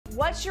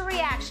What's your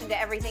reaction to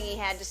everything he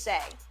had to say?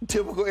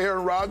 Typical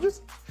Aaron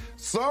Rodgers.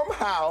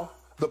 Somehow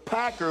the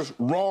Packers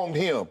wronged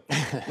him.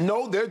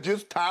 No, they're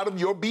just tired of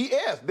your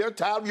BS. They're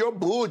tired of your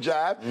bull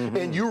jive,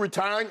 and you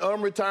retiring,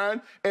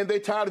 unretiring, and they're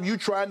tired of you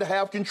trying to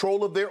have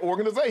control of their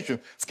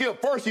organization.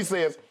 Skip, first he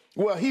says,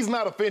 well, he's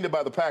not offended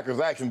by the Packers'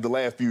 actions the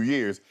last few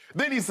years.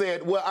 Then he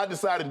said, well, I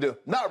decided to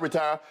not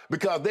retire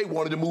because they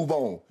wanted to move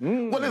on.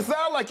 Well, it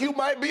sounds like you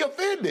might be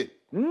offended.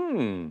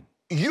 You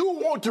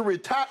want to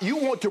retire, you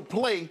want to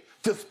play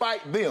to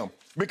spite them.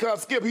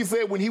 Because, Skip, he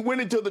said when he went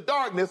into the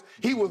darkness,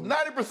 he was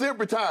 90%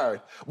 retired.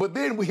 But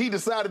then he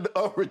decided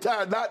to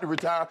retire, not to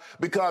retire,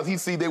 because he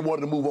see they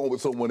wanted to move on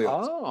with someone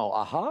else. Oh,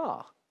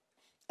 aha.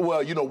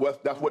 Well, you know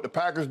what? That's what the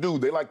Packers do.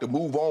 They like to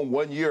move on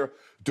 1 year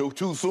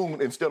too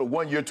soon instead of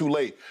 1 year too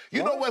late.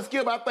 You know what,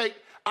 Skip? I think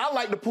I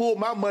like to pull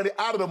my money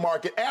out of the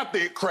market after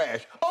it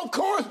crashed. Of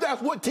course,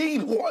 that's what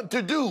teams want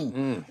to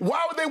do.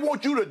 Why would they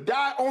want you to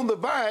die on the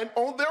vine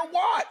on their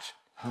watch?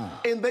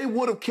 And they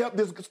would have kept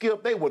this,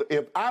 Skip. They would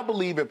have. I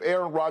believe if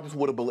Aaron Rodgers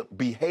would have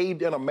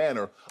behaved in a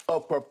manner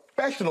of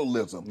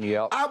professionalism,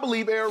 I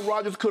believe Aaron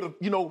Rodgers could have,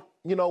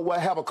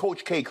 have a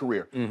Coach K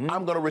career.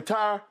 I'm going to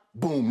retire.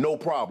 Boom, no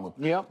problem.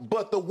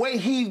 But the way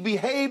he's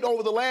behaved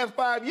over the last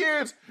 5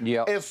 years,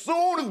 as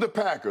soon as the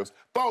Packers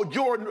thought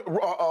Jordan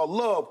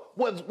Love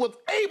was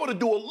able to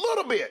do a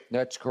little bit.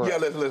 That's correct.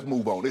 Yeah, let's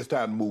move on. It's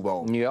time to move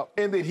on.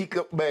 And then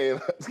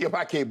man, Skip,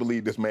 I can't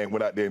believe this man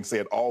went out there and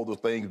said all the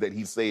things that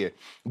he said.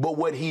 But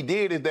what he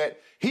did is that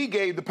he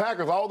gave the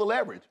Packers all the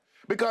leverage.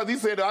 Because he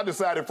said, I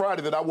decided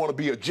Friday that I want to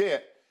be a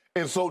Jet.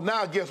 And so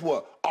now, guess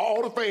what?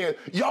 All the fans,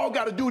 y'all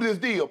got to do this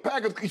deal.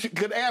 Packers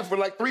could ask for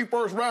like 3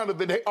 first-rounders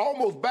that they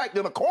almost backed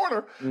in a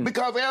corner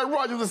because Aaron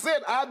Rodgers has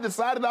said, I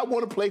decided I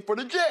want to play for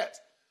the Jets.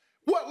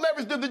 What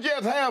leverage did the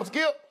Jets have,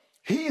 Skip?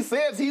 He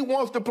says he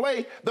wants to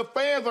play. The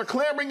fans are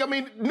clamoring. I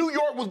mean, New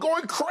York was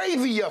going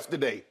crazy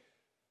yesterday.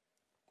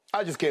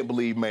 I just can't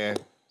believe, man.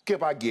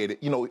 Skip, I get it.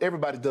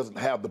 Everybody doesn't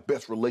have the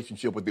best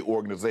relationship with the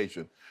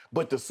organization.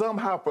 But to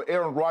somehow for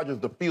Aaron Rodgers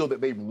to feel that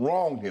they've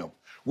wronged him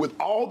with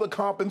all the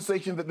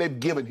compensation that they've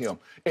given him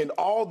and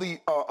all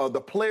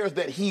the players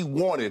that he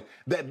wanted,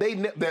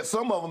 that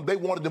some of them, they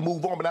wanted to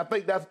move on. And I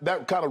think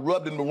that kind of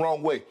rubbed him the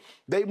wrong way.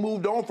 They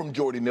moved on from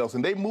Jordy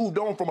Nelson. They moved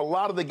on from a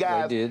lot of the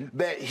guys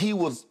that he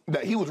was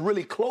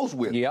really close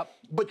with.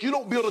 But you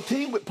don't build a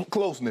team with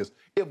closeness.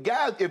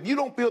 If you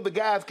don't feel the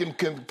guys can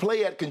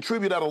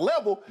contribute at a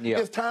level,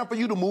 it's time for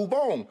you to move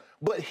on.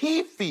 But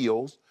he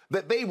feels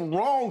that they've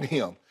wronged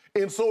him.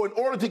 And so in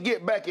order to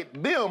get back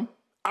at them,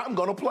 I'm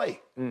going to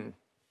play.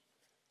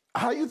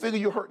 How you figure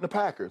you're hurting the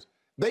Packers?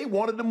 They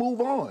wanted to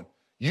move on.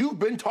 You've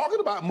been talking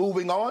about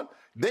moving on.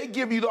 They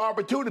give you the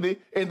opportunity,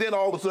 and then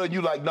all of a sudden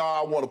you're like,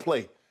 I want to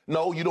play.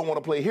 No, you don't want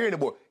to play here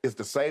anymore. It's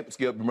the same,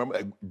 Skip, remember,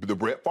 the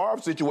Brett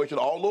Favre situation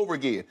all over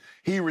again.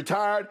 He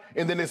retired,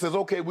 and then it says,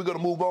 okay, we're going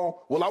to move on.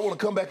 Well, I want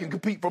to come back and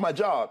compete for my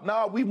job.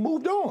 No, we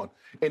moved on.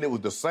 And it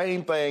was the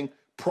same thing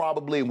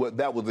probably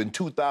that was in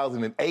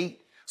 2008.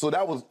 So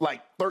that was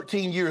like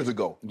 13 years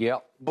ago.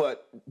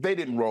 But they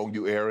didn't wrong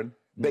you, Aaron.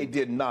 They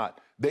did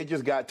not. They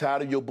just got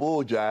tired of your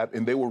bull jive,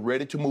 and they were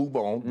ready to move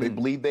on. They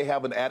believe they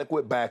have an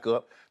adequate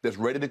backup that's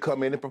ready to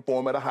come in and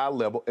perform at a high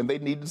level, and they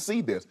need to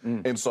see this.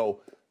 And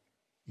so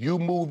you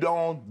moved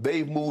on,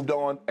 they've moved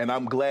on, and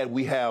I'm glad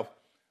we have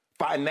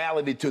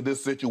finality to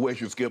this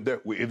situation, Skip. Is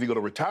he going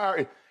to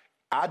retire?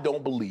 I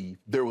don't believe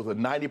there was a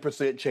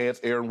 90% chance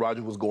Aaron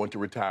Rodgers was going to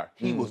retire.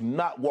 He was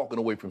not walking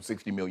away from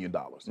 $60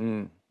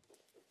 million.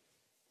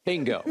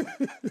 Bingo.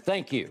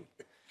 Thank you.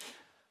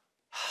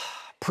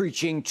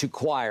 Preaching to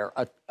choir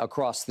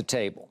across the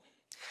table.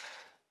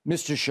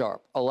 Mr.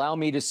 Sharpe, allow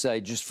me to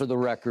say, just for the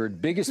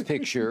record, biggest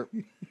picture,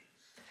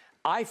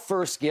 I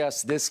first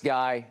guessed this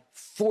guy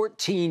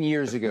 14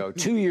 years ago,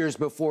 2 years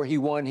before he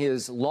won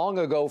his long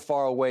ago,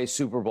 far away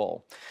Super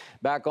Bowl.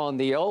 Back on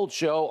the old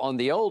show, on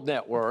the old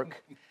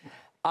network,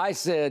 I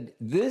said,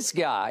 this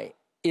guy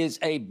is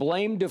a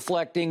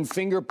blame-deflecting,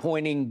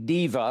 finger-pointing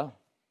diva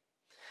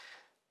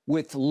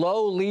with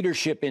low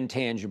leadership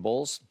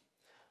intangibles,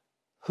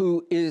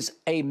 who is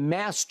a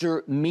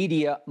master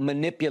media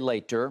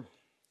manipulator,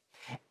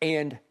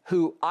 and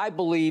who I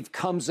believe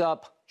comes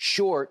up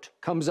short,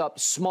 comes up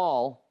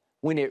small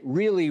when it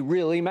really,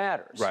 really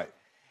matters. Right.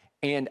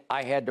 And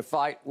I had to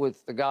fight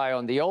with the guy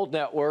on the old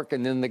network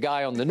and then the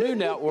guy on the new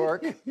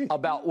network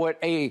about what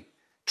a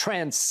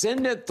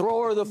transcendent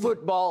thrower of the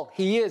football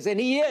he is. And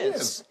he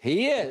is.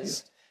 He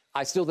is.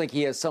 I still think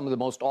he has some of the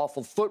most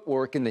awful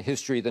footwork in the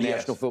history of the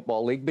National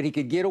Football League, but he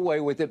could get away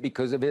with it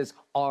because of his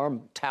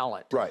arm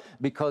talent. Right.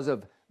 Because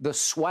of the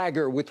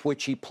swagger with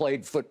which he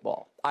played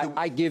football.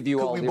 I give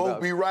you all the above. Could we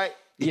both be right?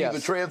 He's a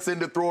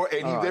transcendent thrower,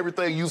 and he's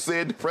everything you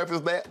said to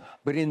preface that.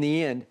 But in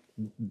the end,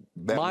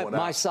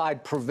 my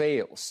side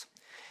prevails.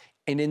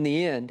 And in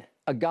the end,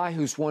 a guy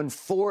who's won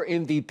 4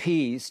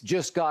 MVPs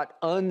just got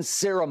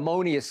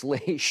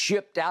unceremoniously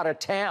shipped out of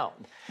town.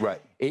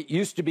 Right. It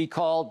used to be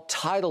called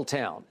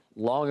Titletown,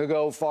 long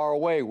ago, far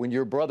away, when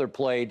your brother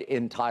played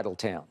in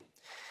Titletown.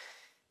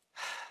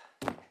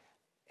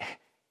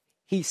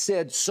 he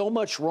said so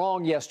much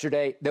wrong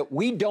yesterday that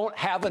we don't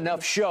have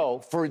enough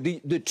show for the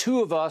two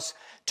of us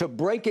to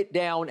break it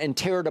down and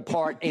tear it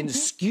apart and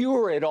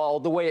skewer it all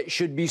the way it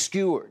should be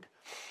skewered.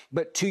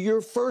 But to your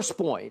first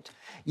point,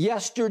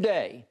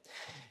 yesterday,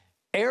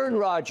 Aaron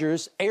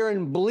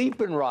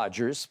bleepin'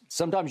 Rodgers,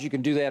 sometimes you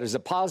can do that as a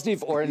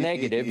positive or a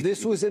negative.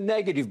 This was a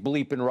negative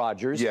bleepin'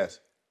 Rodgers.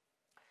 Yes.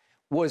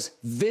 Was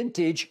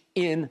vintage,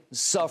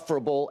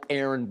 insufferable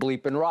Aaron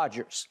bleepin'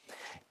 Rodgers.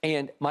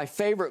 And my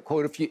favorite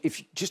quote, if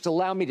you just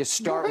allow me to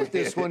start with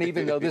this one,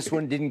 even though this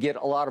one didn't get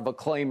a lot of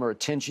acclaim or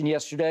attention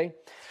yesterday,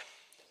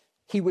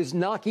 he was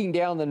knocking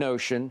down the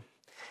notion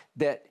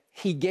that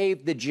he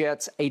gave the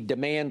Jets a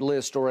demand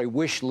list or a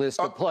wish list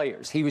of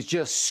players. He was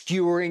just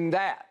skewering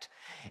that.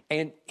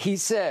 And he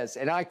says,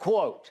 and I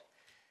quote,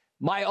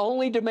 "My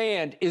only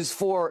demand is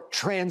for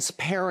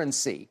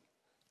transparency."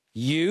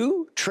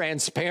 You?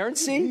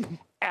 Transparency?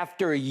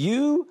 After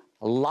you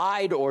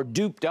lied or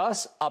duped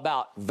us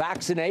about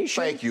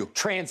vaccination? Thank you.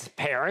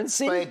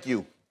 Transparency? Thank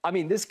you. I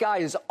mean, this guy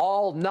is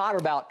all not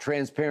about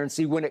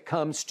transparency when it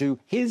comes to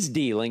his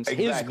dealings,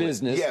 his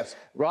business. Yes.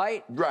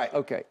 Right? Right.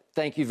 Okay.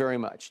 Thank you very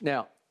much.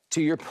 Now,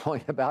 to your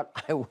point about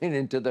I went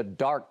into the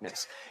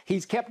darkness.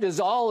 He's kept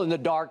us all in the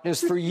darkness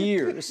for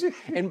years.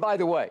 And by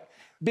the way,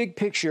 big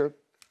picture,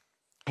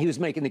 he was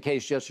making the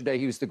case yesterday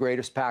he was the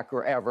greatest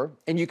Packer ever.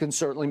 And you can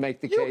certainly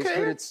make the case,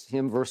 but it's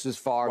him versus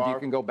Favre. You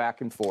can go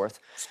back and forth.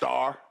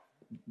 Starr.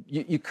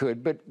 You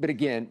could, but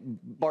again,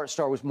 Bart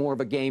Starr was more of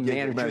a game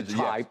manager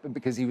type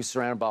because he was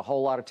surrounded by a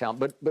whole lot of talent.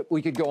 But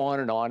we could go on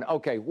and on.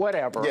 Okay,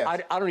 whatever.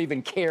 Yes. I don't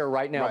even care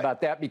right now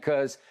about that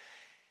because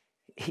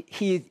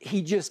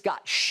he just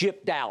got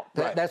shipped out.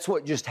 That's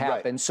what just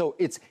happened. So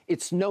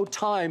it's no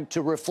time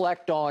to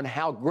reflect on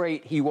how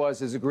great he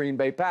was as a Green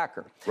Bay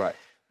Packer. Right.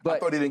 But I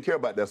thought he didn't care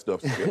about that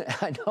stuff.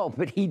 I know,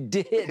 but he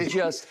did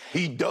just.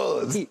 He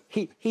does.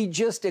 He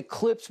just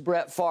eclipsed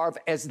Brett Favre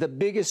as the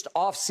biggest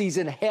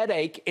offseason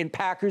headache in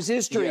Packers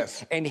history.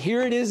 Yes. And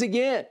here it is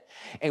again.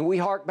 And we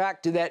hark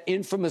back to that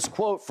infamous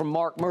quote from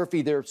Mark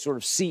Murphy, their sort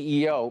of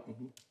CEO,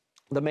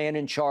 the man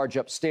in charge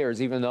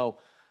upstairs, even though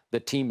the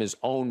team is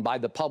owned by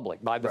the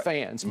public, by the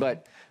fans.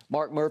 But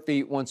Mark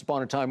Murphy, once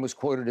upon a time, was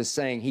quoted as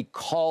saying he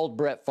called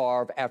Brett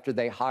Favre after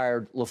they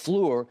hired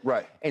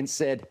LaFleur and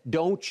said,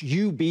 "Don't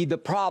you be the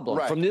problem.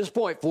 From this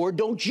point forward,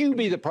 don't you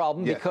be the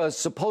problem," because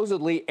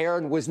supposedly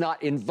Aaron was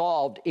not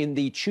involved in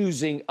the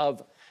choosing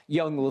of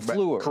young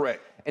LaFleur.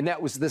 Correct. And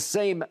that was the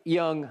same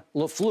young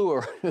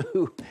LaFleur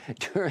who,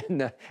 during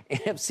the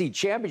NFC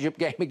Championship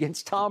game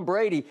against Tom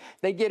Brady,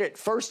 they get it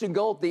 1st and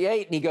goal at the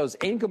 8, and he goes,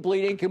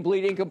 incomplete,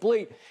 incomplete,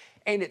 incomplete.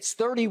 And it's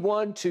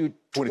 31 to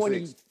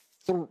 23.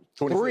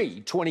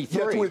 Yeah,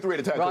 23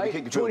 at the time. Right?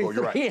 Kick the field goal.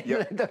 You're right.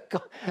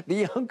 Yep. The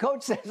young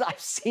coach says, "I've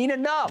seen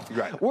enough.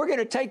 We're going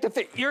to take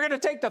you're going to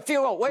take the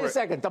field goal. Wait a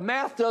second. The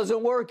math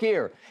doesn't work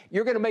here.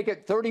 You're going to make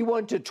it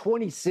 31 to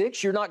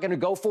 26. You're not going to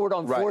go for it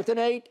on 4th and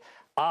 8.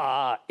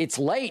 It's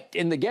late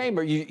in the game.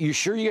 Are you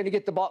sure you're going to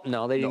get the ball?"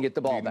 No, they didn't get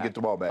the ball back. Didn't get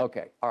the ball back.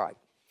 Okay. All right.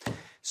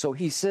 So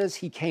he says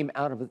he came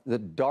out of the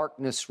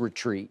darkness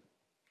retreat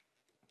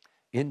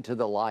into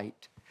the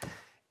light.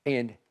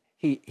 And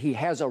he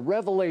has a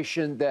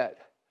revelation that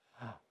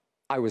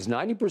I was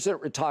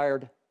 90%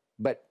 retired,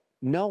 but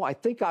no, I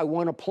think I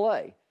want to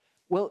play.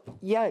 Well,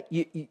 yeah,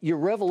 your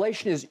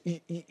revelation is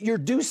you're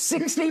due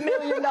 $60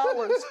 million.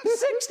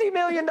 $60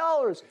 million.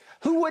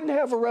 Who wouldn't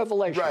have a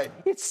revelation? Right.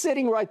 It's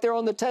sitting right there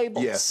on the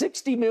table. Yeah.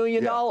 $60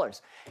 million. Yeah.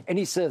 And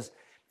he says,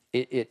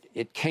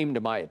 it came to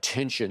my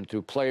attention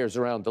through players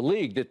around the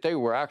league that they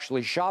were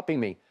actually shopping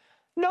me.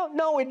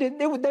 No, it didn't.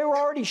 They were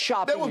already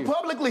shopping you. They were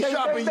publicly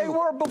shopping you. They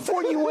were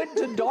before you went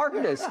to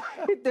darkness.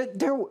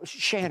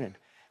 Shannon,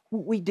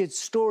 we did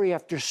story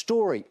after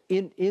story,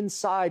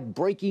 inside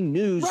breaking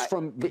news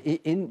from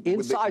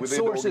inside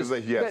sources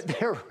that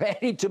they're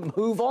ready to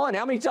move on.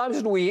 How many times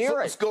did we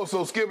hear it?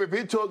 So, Skip, if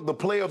it took the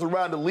players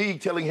around the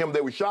league telling him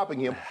they were shopping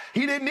him,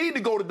 he didn't need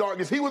to go to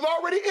darkness. He was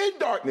already in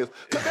darkness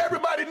because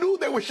everybody knew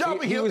they were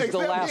shopping him. He was the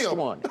last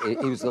one. He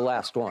was the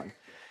last one.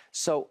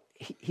 So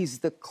he's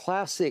the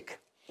classic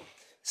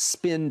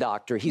spin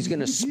doctor. He's going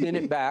to spin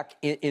it back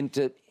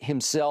into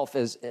himself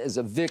as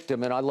a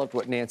victim. And I loved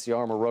what Nancy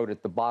Armour wrote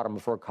at the bottom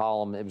of her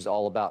column. It was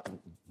all about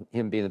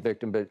him being the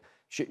victim. But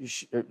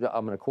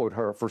I'm going to quote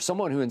her. "For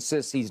someone who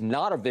insists he's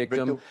not a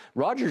victim,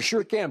 Rodgers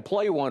sure can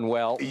play one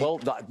well." Well,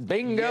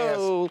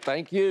 bingo. Yes.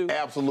 Thank you.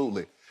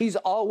 Absolutely. He's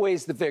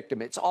always the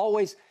victim. It's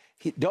always...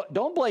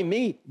 Don't blame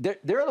me. They're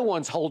the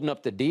ones holding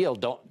up the deal.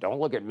 Don't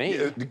look at me.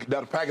 Now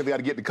the Packers got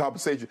to get the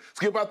compensation.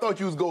 Skip, I thought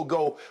you was going to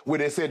go where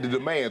they said the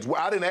demands.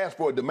 Well, I didn't ask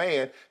for a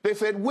demand. They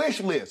said wish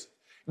list.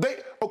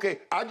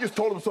 I just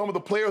told them some of the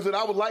players that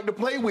I would like to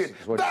play with.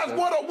 That's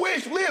what a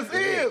wish list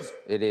is.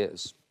 It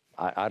is.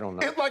 I don't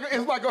know.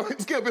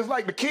 It's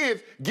like the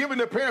kids giving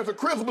their parents a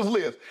Christmas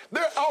list.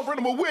 They're offering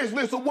them a wish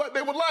list of what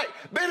they would like.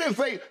 They didn't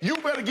say, you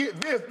better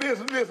get this, this,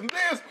 and this, and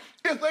this.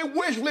 It's a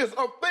wish list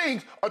of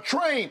things: a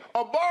train,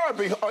 a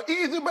Barbie, an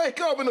easy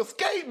makeup, and a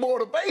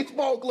skateboard, a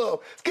baseball glove.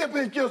 Skip,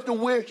 it's just a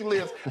wish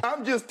list.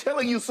 I'm just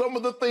telling you some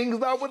of the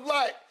things I would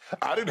like.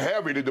 I didn't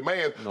have any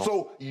demands. No.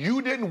 So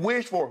you didn't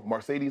wish for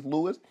Mercedes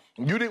Lewis.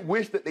 You didn't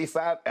wish that they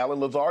signed Alan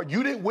Lazard.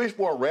 You didn't wish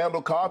for a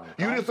Randall Cobb.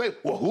 You didn't say,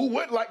 well, who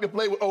would like to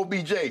play with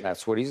OBJ?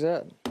 That's what he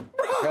said.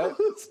 Okay.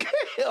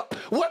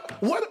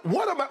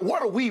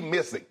 What are we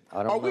missing?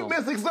 Are we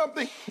missing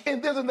something?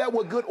 And isn't that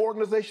what good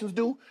organizations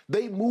do?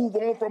 They move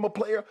on from a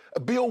player.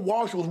 Bill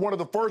Walsh was one of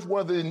the first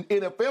ones in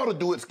NFL to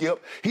do it,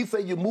 Skip. He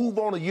said you move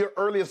on a year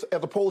earlier as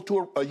opposed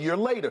to a year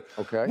later.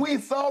 Okay. We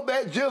saw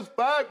that just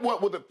 3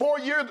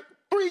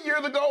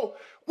 years ago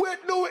with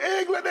New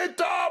England and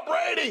Tom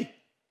Brady.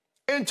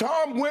 And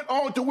Tom went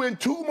on to win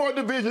 2 more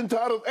division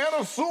titles and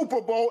a Super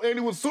Bowl, and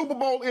he was Super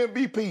Bowl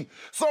MVP.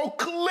 So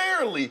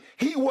clearly,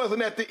 he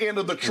wasn't at the end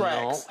of the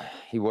tracks. No,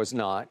 he was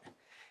not.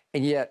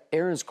 And yet,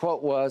 Aaron's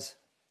quote was,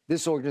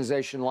 this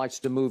organization likes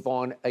to move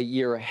on a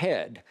year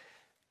ahead.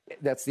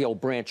 That's the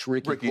old Branch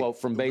Rickey quote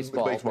from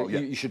baseball. Yeah.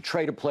 You should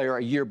trade a player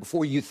a year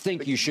before you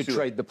think you should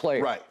trade the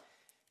player. Right.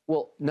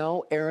 Well,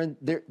 no, Aaron,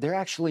 they're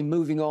actually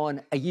moving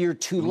on a year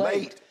too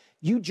late.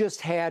 You just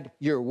had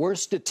your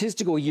worst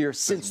statistical year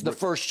since the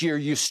first year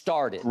you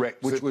started,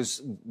 correct. Which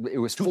was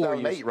 4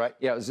 years, right?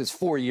 Yeah, it was his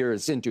 4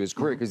 years into his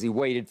career because he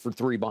waited for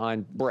 3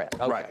 behind Brett.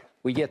 Okay, right.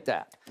 We get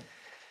that.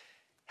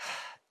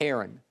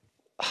 Aaron,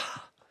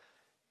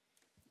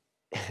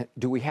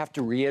 do we have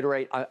to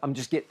reiterate? I'm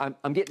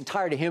getting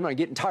tired of him. I'm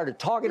getting tired of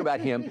talking about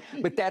him.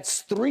 But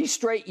that's 3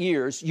 straight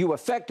years you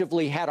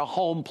effectively had a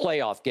home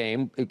playoff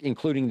game,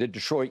 including the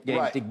Detroit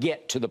game, to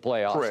get to the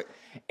playoffs. Correct.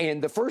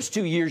 And the first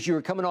 2 years, you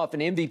were coming off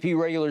an MVP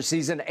regular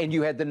season, and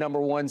you had the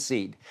 #1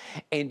 seed.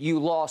 And you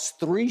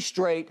lost 3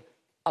 straight,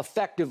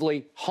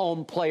 effectively,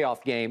 home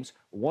playoff games,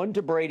 1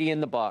 to Brady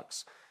and the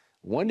Bucs,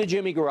 1 to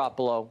Jimmy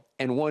Garoppolo,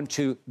 and 1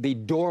 to the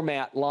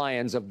doormat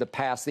Lions of the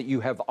past that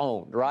you have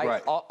owned,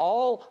 right?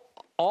 All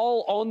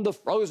on the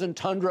frozen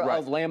tundra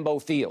of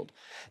Lambeau Field.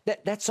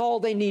 That's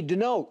all they need to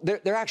know.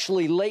 They're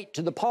actually late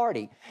to the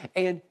party.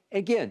 And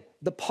again,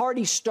 the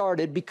party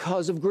started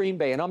because of Green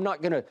Bay, and I'm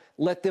not going to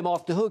let them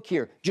off the hook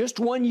here.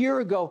 Just 1 year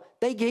ago,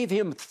 they gave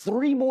him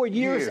 3 more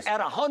years at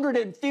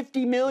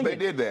 $150 million. They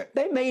did that.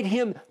 They made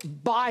him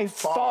by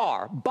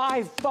far,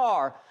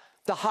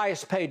 the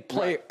highest paid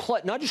player,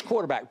 not just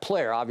quarterback,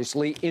 player,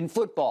 obviously, in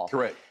football.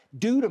 Correct.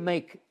 Due to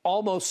make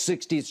almost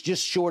 60, it's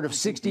just short of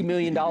 $60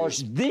 million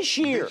this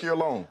year. This year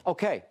alone.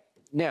 Okay,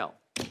 now,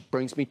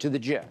 brings me to the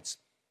Jets.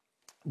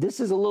 This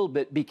is a little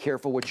bit, be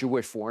careful what you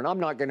wish for, and I'm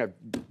not going to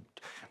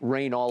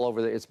rain all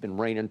over it's been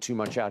raining too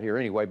much out here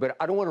anyway, but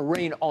I don't want to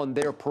rain on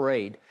their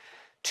parade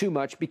too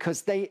much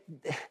because they've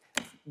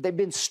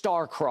been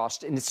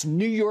star-crossed, and it's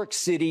New York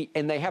City,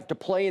 and they have to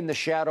play in the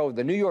shadow of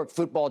the New York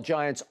Football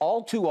Giants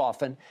all too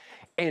often.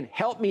 And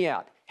help me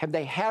out. Have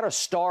they had a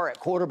star at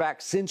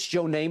quarterback since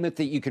Joe Namath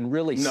that you can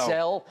really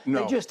sell?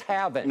 No. They just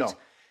haven't. No.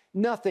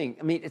 Nothing.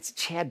 I mean, it's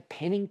Chad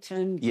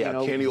Pennington. Yeah,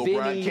 Kenny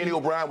O'Brien. Kenny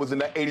O'Brien was in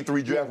that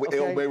 '83 draft with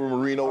El Baby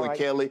Marino and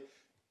Kelly.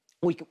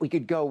 We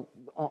could go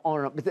on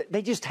and on, but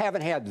they just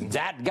haven't had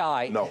that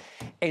guy. No.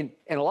 And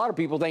a lot of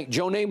people think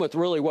Joe Namath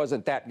really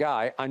wasn't that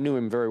guy. I knew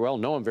him very well,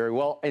 know him very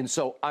well, and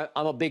so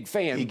I'm a big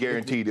fan. He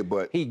guaranteed it,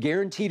 but... He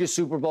guaranteed a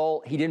Super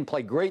Bowl. He didn't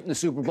play great in the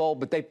Super Bowl,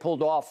 but they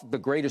pulled off the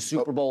greatest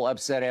Super Bowl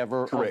upset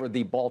ever over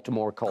the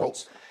Baltimore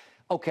Colts.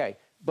 Okay,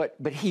 but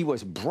he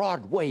was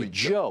Broadway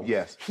Joe.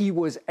 Yes. He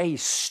was a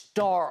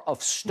star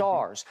of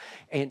stars,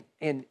 and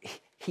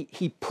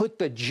he put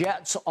the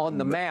Jets on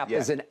the map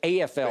as an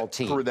AFL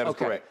team. That is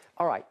correct.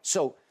 All right,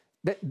 so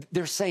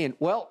they're saying,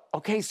 well,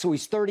 okay, so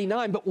he's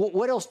 39, but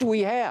what else do we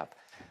have?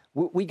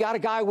 We got a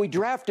guy we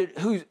drafted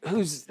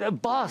who's a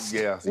bust.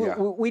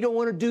 We don't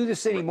want to do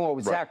this anymore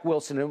with Zach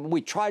Wilson, and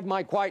we tried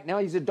Mike White. Now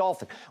he's a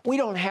Dolphin. We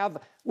don't have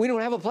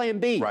a plan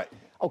B. Right.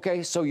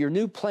 Okay, so your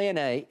new plan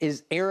A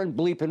is Aaron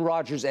Bleepin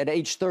Rodgers at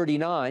age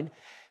 39,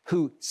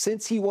 who,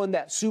 since he won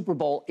that Super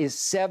Bowl, is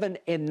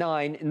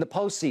 7-9 in the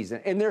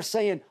postseason. And they're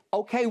saying,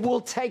 okay,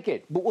 we'll take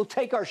it, but we'll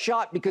take our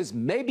shot because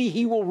maybe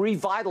he will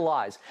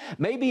revitalize.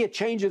 Maybe a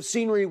change of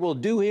scenery will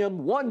do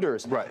him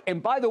wonders. Right.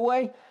 And by the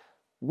way,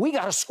 we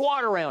got a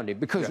squad around him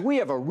because we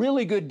have a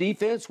really good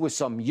defense with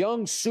some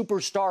young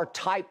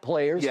superstar-type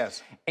players.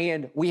 Yes.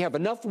 And we have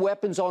enough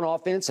weapons on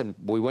offense, and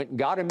we went and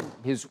got him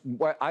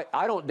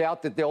I don't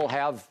doubt that they'll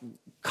have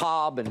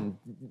Cobb and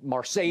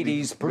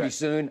Mercedes pretty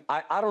soon.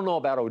 I don't know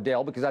about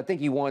Odell because I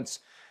think he wants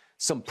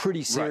some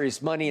pretty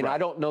serious money, and I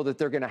don't know that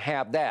they're going to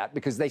have that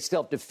because they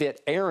still have to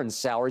fit Aaron's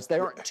salaries. They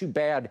aren't too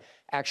bad,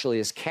 actually,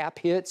 as cap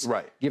hits,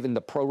 given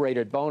the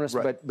prorated bonus.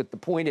 But the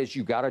point is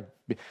you got to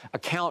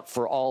account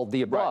for all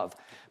the above.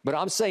 But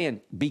I'm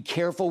saying be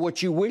careful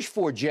what you wish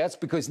for, Jets,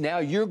 because now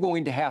you're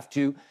going to have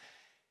to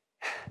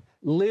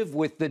live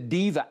with the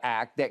diva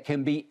act that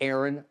can be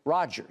Aaron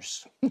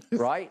Rodgers,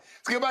 right?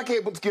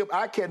 Skip,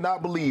 I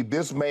cannot believe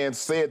this man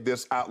said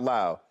this out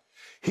loud.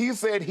 He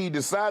said he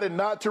decided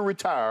not to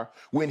retire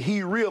when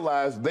he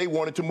realized they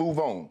wanted to move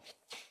on.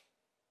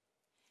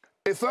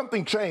 If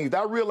something changed,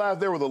 I realized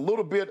there was a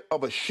little bit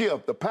of a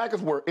shift. The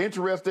Packers were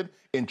interested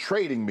in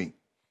trading me.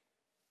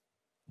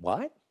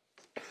 What?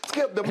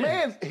 Skip, the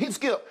man,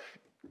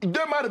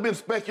 there might have been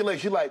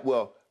speculation like,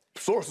 well,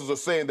 sources are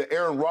saying that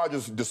Aaron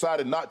Rodgers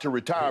decided not to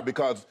retire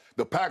because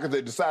the Packers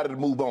had decided to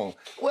move on.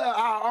 Well,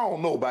 I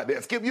don't know about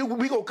that. Skip, we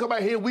going to come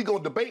out here, we going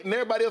to debate, and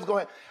everybody else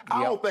going to...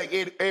 I don't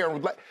think Aaron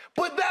was like...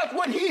 But that's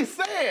what he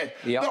said.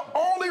 Yep. The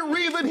only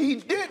reason he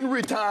didn't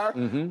retire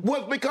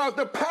was because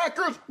the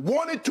Packers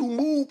wanted to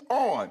move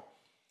on.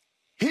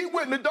 He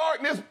went in the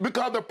darkness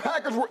because the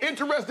Packers were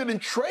interested in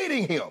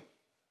trading him.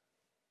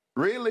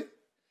 Really?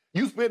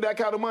 You spend that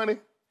kind of money?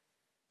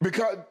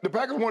 Because the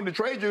Packers wanted to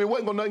trade you, it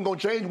wasn't nothing going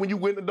to change when you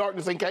went in the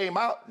darkness and came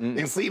out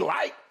and see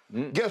light.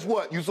 Guess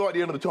what? You saw at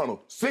the end of the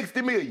tunnel,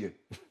 $60 million.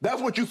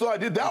 That's what you saw.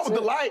 That was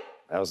the light.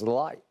 That was the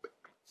light.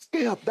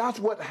 Skip, that's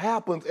what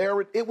happens,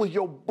 Aaron. It was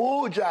your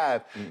bull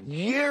jive.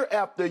 Year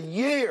after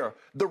year,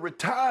 the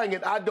retiring,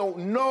 and I don't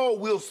know.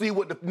 We'll see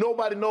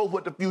nobody knows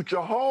what the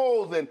future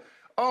holds. And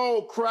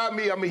oh, cry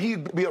me. I mean,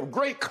 he'd be a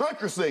great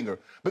country singer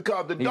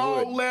because the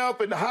dog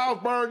left and the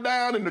house burned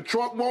down and the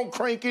truck won't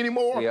crank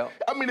anymore. Yep.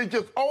 I mean, it's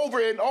just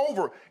over and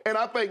over. And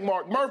I think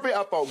Mark Murphy,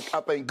 I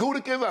think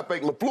Gutekunst, I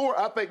think LaFleur,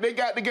 I think they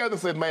got together and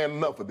said, man,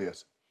 enough of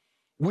this.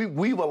 We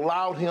have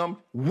allowed him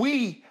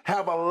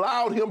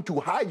to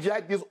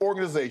hijack this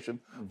organization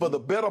for the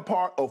better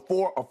part of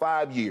 4 or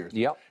 5 years.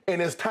 Yep.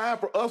 And it's time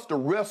for us to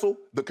wrestle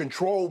the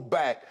control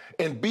back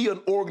and be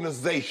an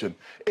organization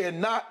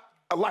and not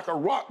like a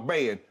rock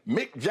band,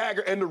 Mick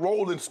Jagger and the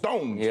Rolling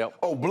Stones,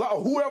 or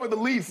whoever the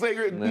lead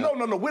singer is. No,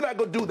 we're not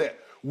going to do that.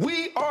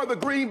 We are the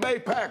Green Bay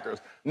Packers,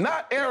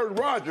 not Aaron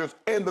Rodgers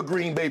and the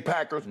Green Bay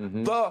Packers,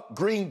 the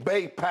Green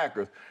Bay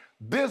Packers.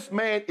 This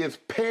man is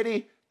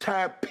petty,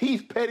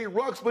 Petty,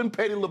 Ruxpin,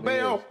 Petty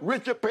LaBelle,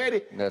 Richard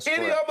Petty,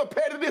 any other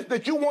pettiness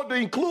that you want to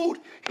include,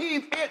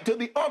 he's it to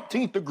the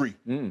umpteenth degree.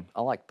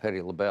 I like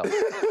Petty LaBelle.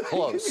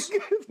 Close.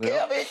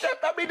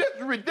 I mean,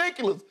 that's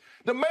ridiculous.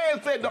 The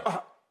man said...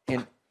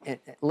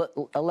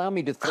 allow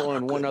me to throw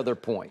in one other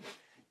point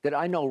that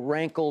I know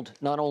rankled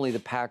not only the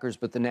Packers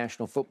but the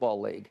National Football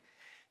League,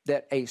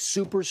 that a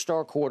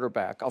superstar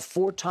quarterback, a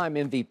 4-time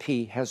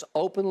MVP, has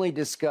openly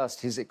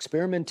discussed his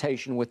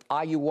experimentation with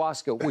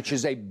ayahuasca, which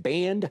is a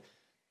banned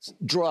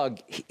drug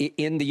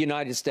in the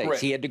United States. Right.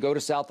 He had to go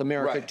to South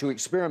America to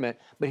experiment,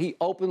 but he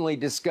openly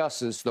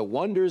discusses the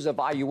wonders of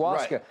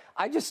ayahuasca. Right.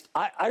 I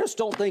just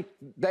don't think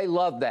they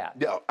love that.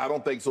 Yeah, I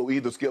don't think so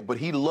either, Skip, but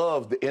he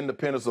loves the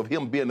independence of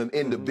him being an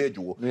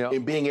individual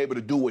and being able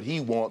to do what he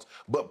wants,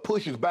 but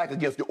pushes back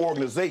against the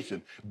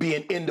organization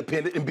being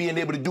independent and being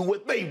able to do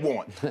what they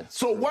want.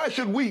 So why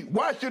should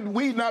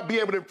we not be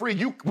able to infringe?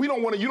 You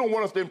don't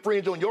want us to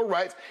infringe on your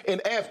rights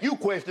and ask you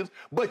questions,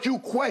 but you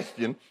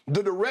question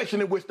the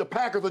direction in which the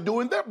Packers are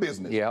doing their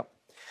business. Yeah.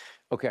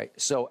 Okay,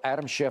 so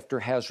Adam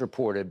Schefter has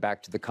reported,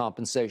 back to the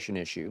compensation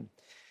issue,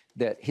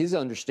 that his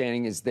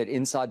understanding is that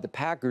inside the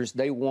Packers,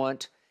 they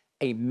want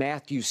a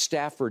Matthew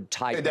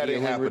Stafford-type deal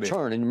in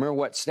return. And remember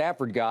what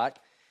Stafford got?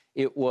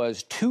 It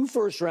was 2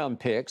 first-round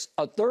picks,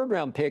 a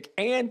third-round pick,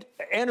 and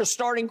a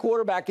starting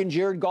quarterback in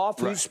Jared Goff,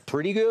 who's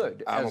pretty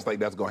good. I don't think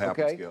that's going to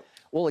happen, Skip.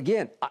 Well,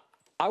 again,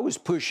 I was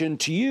pushing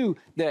to you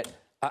that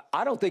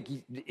I don't think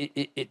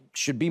it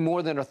should be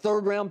more than a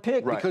third-round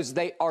pick because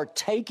they are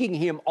taking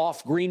him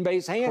off Green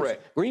Bay's hands.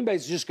 Correct. Green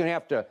Bay's just going to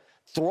have to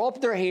throw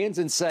up their hands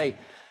and say,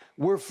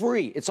 we're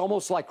free. It's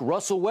almost like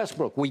Russell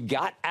Westbrook. We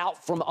got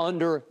out from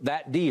under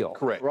that deal.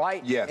 Correct.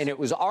 Right? Yes. And it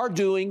was our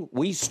doing.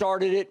 We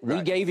started it.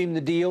 We gave him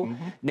the deal.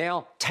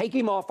 Now, take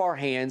him off our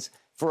hands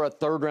for a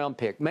third-round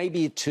pick,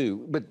 maybe a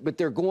 2. But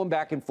they're going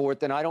back and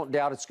forth, and I don't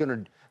doubt it's going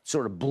to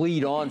sort of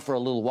bleed on for a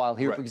little while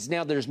here because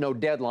now there's no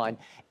deadline.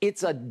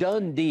 It's a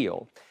done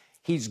deal.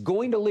 He's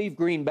going to leave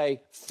Green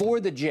Bay for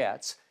the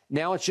Jets.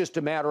 Now it's just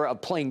a matter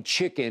of playing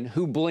chicken,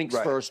 who blinks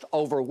first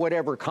over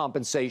whatever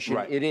compensation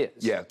it is.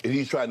 Yeah, and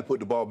he's trying to put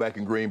the ball back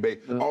in Green Bay.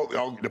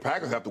 The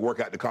Packers have to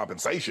work out the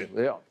compensation.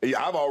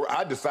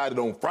 I decided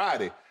on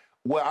Friday.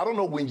 Well, I don't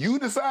know when you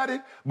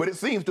decided, but it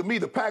seems to me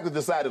the Packers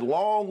decided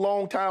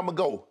long time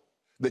ago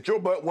that your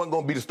butt wasn't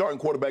going to be the starting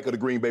quarterback of the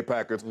Green Bay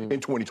Packers in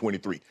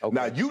 2023.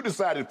 Now, you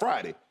decided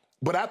Friday,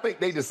 but I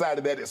think they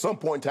decided that at some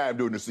point in time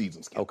during the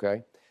season.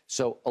 Okay.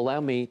 So allow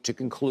me to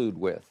conclude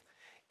with,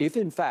 if,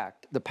 in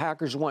fact, the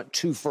Packers want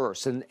 2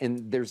 firsts and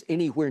there's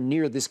anywhere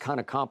near this kind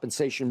of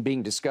compensation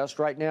being discussed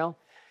right now,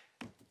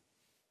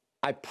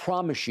 I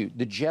promise you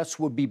the Jets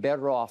would be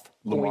better off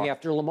going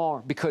after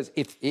Lamar. Because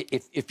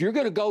if you're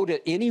going to go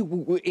to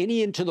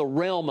any into the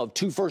realm of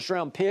 2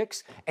 first-round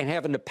picks and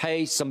having to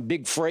pay some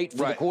big freight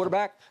for the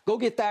quarterback, go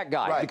get that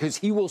guy because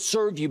he will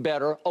serve you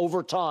better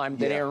over time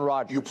than Aaron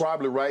Rodgers. You're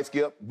probably right,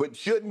 Skip. But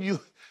shouldn't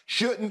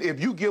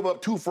if you give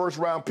up 2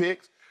 first-round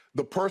picks,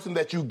 the person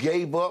that you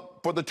gave up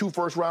for the 2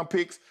 first-round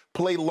picks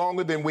play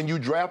longer than when you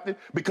drafted?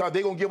 Because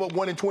they're going to give up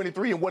 1 in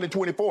 23 and 1 in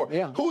 24.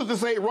 Yeah. Who's to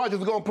say Rodgers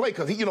is going to play?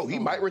 Because he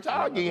might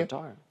retire again.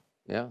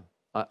 Yeah.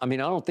 I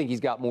mean, I don't think he's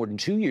got more than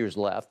 2 years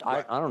left.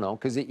 I don't know,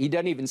 because he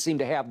doesn't even seem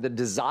to have the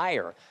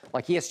desire.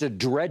 Like he has to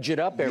dredge it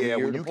up every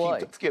year to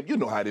play. Skip, you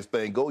know how this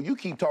thing goes. You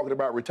keep talking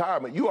about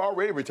retirement. You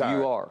already retired.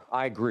 You are.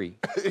 I agree.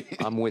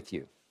 I'm with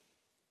you.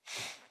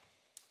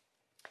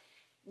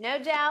 No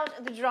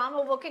doubt the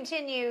drama will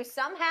continue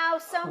somehow,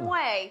 some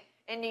way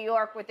in New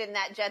York within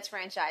that Jets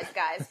franchise,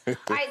 guys.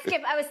 All right,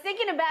 Skip, I was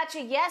thinking about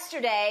you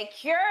yesterday.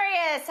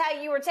 Curious how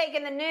you were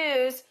taking the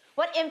news.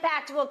 What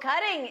impact will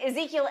cutting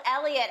Ezekiel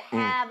Elliott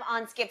have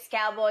on Skip's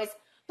Cowboys?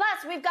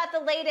 Plus, we've got the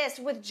latest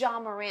with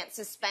John Morant's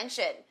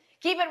suspension.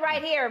 Keep it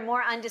right here.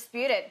 More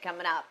Undisputed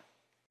coming up.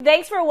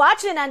 Thanks for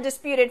watching,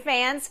 Undisputed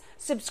fans.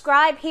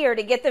 Subscribe here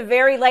to get the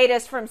very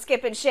latest from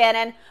Skip and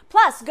Shannon.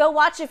 Plus, go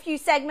watch a few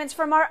segments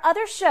from our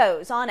other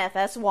shows on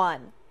FS1.